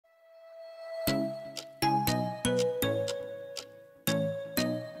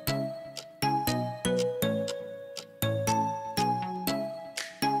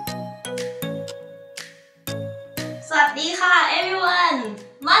สวัสดีค่ะ everyone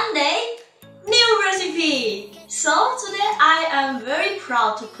Monday new recipe so today I am very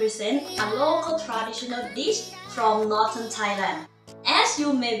proud to present a local traditional dish from northern Thailand. As you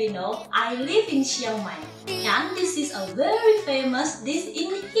maybe know, I live in Chiang Mai and this is a very famous dish in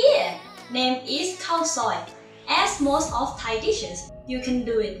here. Name is Khao Soi. As most of Thai dishes, you can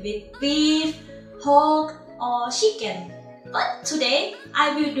do it with beef, pork or chicken. But today, I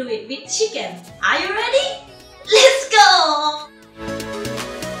will do it with chicken. Are you ready? Let's go!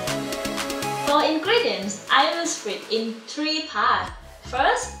 For ingredients, I will split in 3 parts.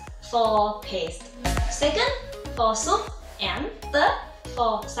 First, for paste. Second, for soup. And third,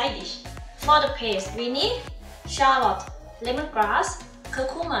 for side dish. For the paste, we need shallot, lemongrass,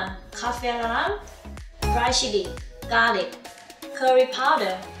 curcuma, kaffir, dry chili, garlic, curry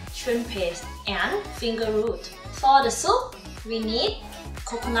powder, shrimp paste, and finger root. For the soup, we need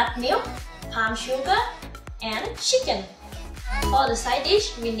coconut milk, palm sugar, and chicken. For the side dish,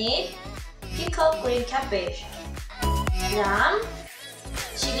 we need pickled green cabbage, yam,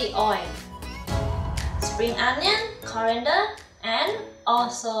 chili oil, spring onion, coriander, and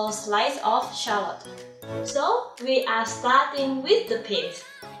also slice of shallot. So we are starting with the paste.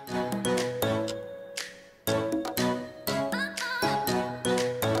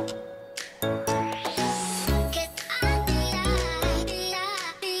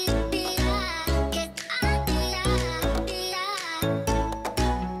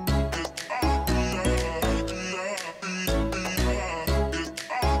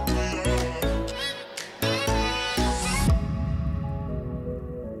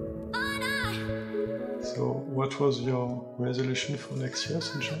 So, what was your resolution for next year,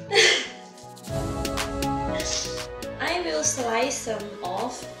 Sunshine? I will slice some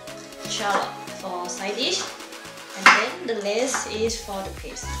of shallot for side dish, and then the rest is for the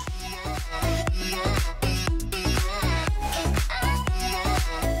paste.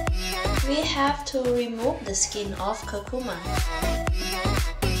 We have to remove the skin of curcuma,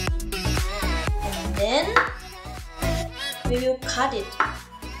 and then we will cut it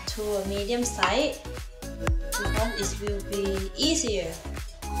to a medium size because it will be easier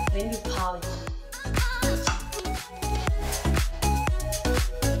when you pound it.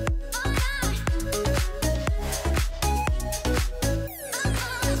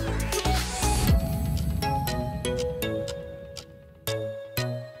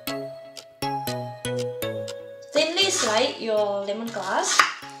 Thinly slice your lemongrass.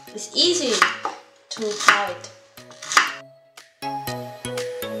 It's easy to pound it.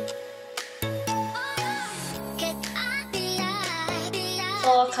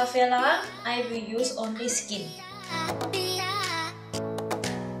 For Kaffir, I will use only skin.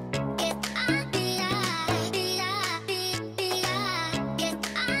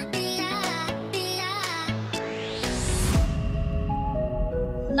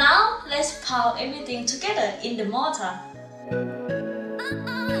 Now let's pound everything together in the mortar.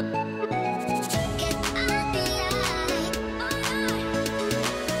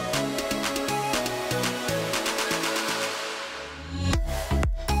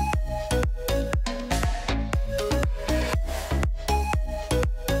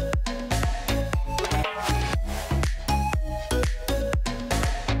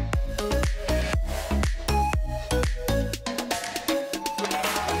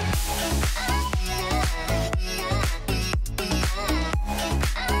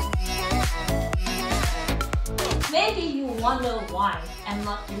 Maybe you wonder why I'm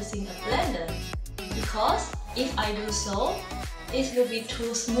not using a blender. Because if I do so, it will be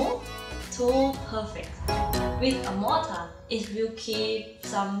too smooth, too perfect. With a mortar, it will keep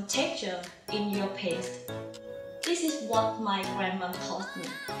some texture in your paste. This is what my grandma taught me.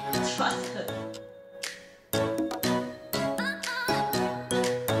 Trust her.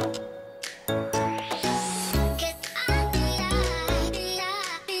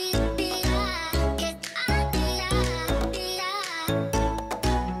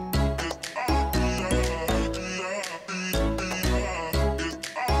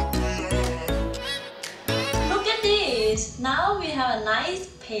 Now we have a nice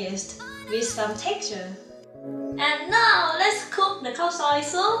paste with some texture. And now let's cook the khao soi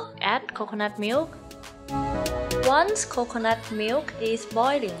soup. Add coconut milk. Once coconut milk is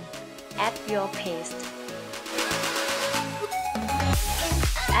boiling, add your paste.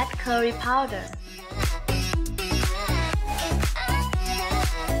 Add curry powder.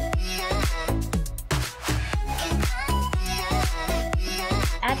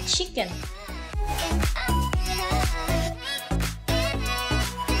 Add chicken.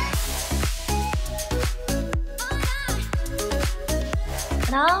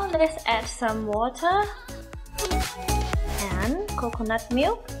 Now let's add some water and coconut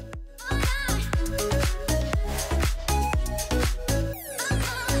milk.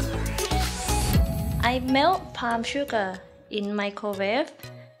 I melt palm sugar in microwave,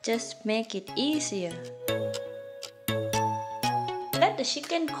 just make it easier. Let the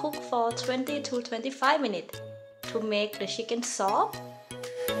chicken cook for 20 to 25 minutes to make the chicken soft.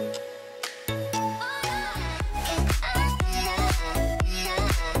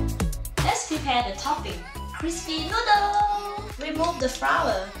 Let's prepare the topping. Crispy noodle! Remove the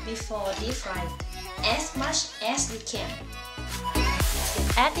flour before deep frying as much as we can.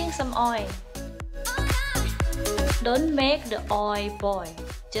 Adding some oil. Don't make the oil boil,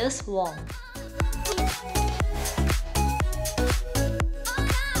 just warm.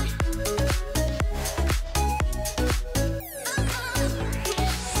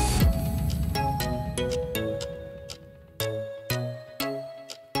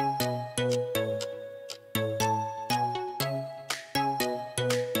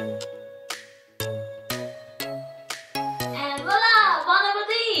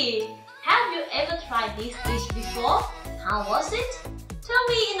 Tried this dish before? How was it? Tell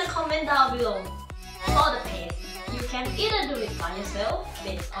me in the comment down below. For the paste, you can either do it by yourself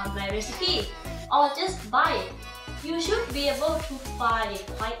based on my recipe or just buy it. You should be able to find it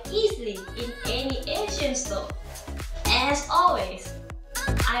quite easily in any Asian store. As always,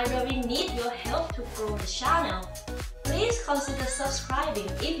 I really need your help to grow the channel. Please consider subscribing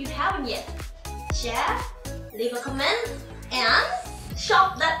if you haven't yet. Share, leave a comment, and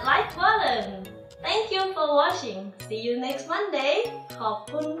shop that like button. Thank you for watching. See you next Monday. ขอบ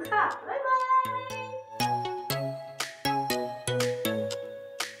คุณค่ะ